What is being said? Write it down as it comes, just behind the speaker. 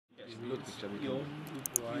You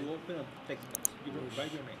open a text box, you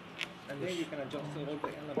write your name, and then you can adjust all the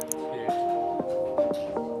elements.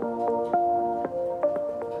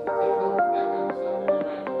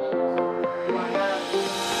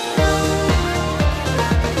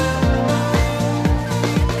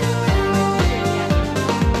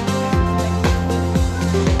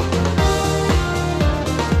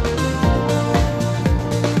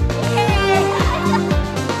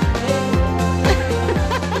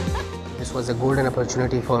 This was a golden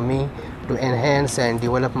opportunity for me to enhance and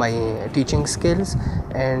develop my teaching skills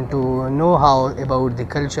and to know how about the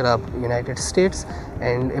culture of United States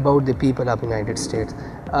and about the people of United States.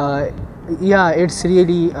 Yeah, it's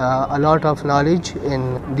really a lot of knowledge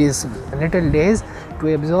in these little days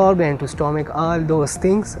to absorb and to stomach all those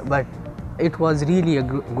things, but it was really a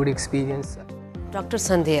good experience. Dr.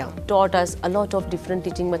 Sandhya taught us a lot of different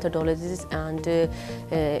teaching methodologies and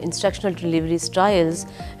instructional delivery styles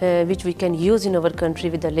which we can use in our country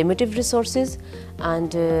with the limited resources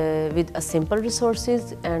and with a simple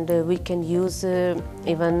resources, and we can use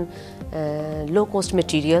even low-cost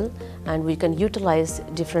material, and we can utilize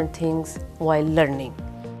different things while learning.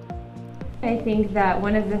 I think that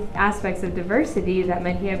one of the aspects of diversity that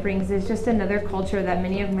Madhya brings is just another culture that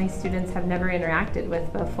many of my students have never interacted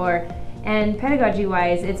with before. And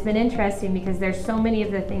pedagogy-wise, it's been interesting because there's so many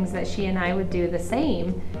of the things that she and I would do the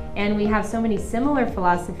same, and we have so many similar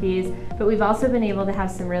philosophies, but we've also been able to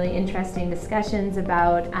have some really interesting discussions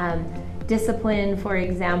about discipline, for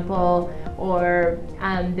example, or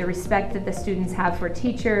the respect that the students have for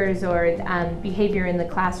teachers, or behavior in the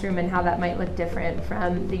classroom and how that might look different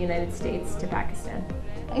from the United States to Pakistan.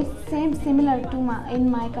 It's similar to in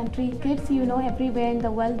my country. Kids, everywhere in the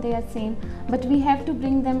world they are same, but we have to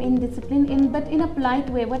bring them in discipline, but in a polite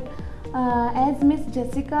way. But as Miss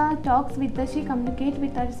Jessica talks with us, she communicates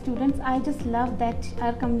with our students. I just love that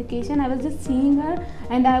our communication. I was just seeing her,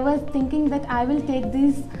 and I was thinking that I will take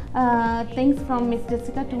these things from Miss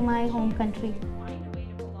Jessica to my home country.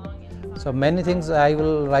 So many things I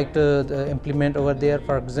will like to implement over there.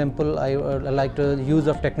 For example, I like to use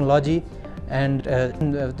of technology and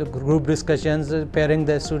the group discussions, pairing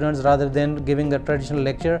the students rather than giving a traditional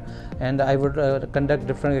lecture, and I would conduct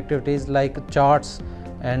different activities like charts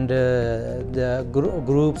and the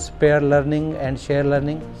groups, pair learning and share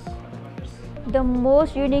learning. The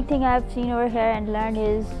most unique thing I have seen over here and learned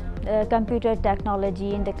is computer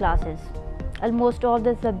technology in the classes. Almost all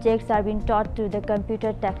the subjects are being taught through the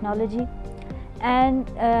computer technology, and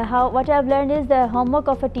what I have learned is the homework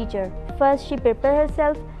of a teacher. First she prepare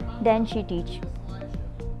herself, then she teach.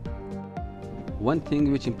 One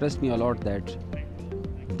thing which impressed me a lot, that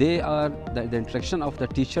they are the interaction of the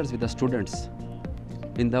teachers with the students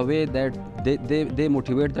in the way that they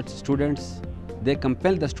motivate the students, they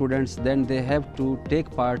compel the students, then they have to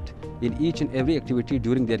take part in each and every activity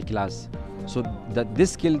during their class. So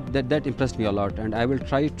this skill that impressed me a lot, and I will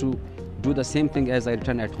try to do the same thing as I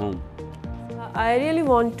return at home. I really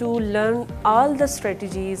want to learn all the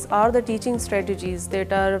strategies, all the teaching strategies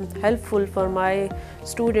that are helpful for my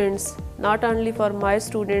students, not only for my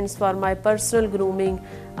students, for my personal grooming.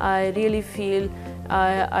 I really feel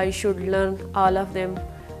I should learn all of them.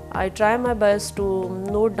 I try my best to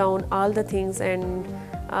note down all the things, and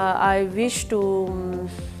I wish to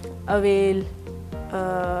avail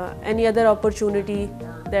any other opportunity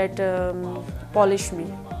that polish me,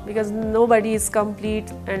 because nobody is complete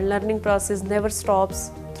and learning process never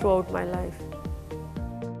stops throughout my life.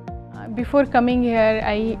 Before coming here,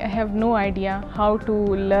 I have no idea how to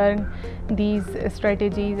learn these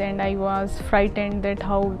strategies, and I was frightened that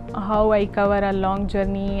how I cover a long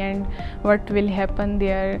journey and what will happen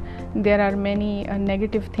there. There are many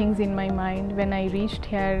negative things in my mind. When I reached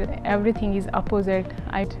here, everything is opposite.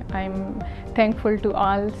 I'm thankful to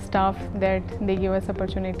all staff that they give us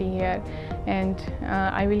opportunity here, and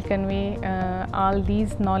I will convey all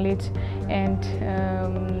these knowledge and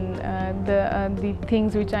the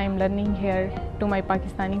things which I am learning here to my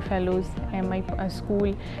Pakistani fellows and my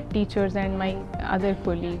school teachers and my other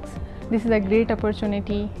colleagues. This is a great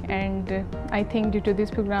opportunity, and I think due to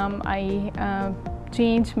this program I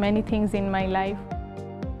changed many things in my life.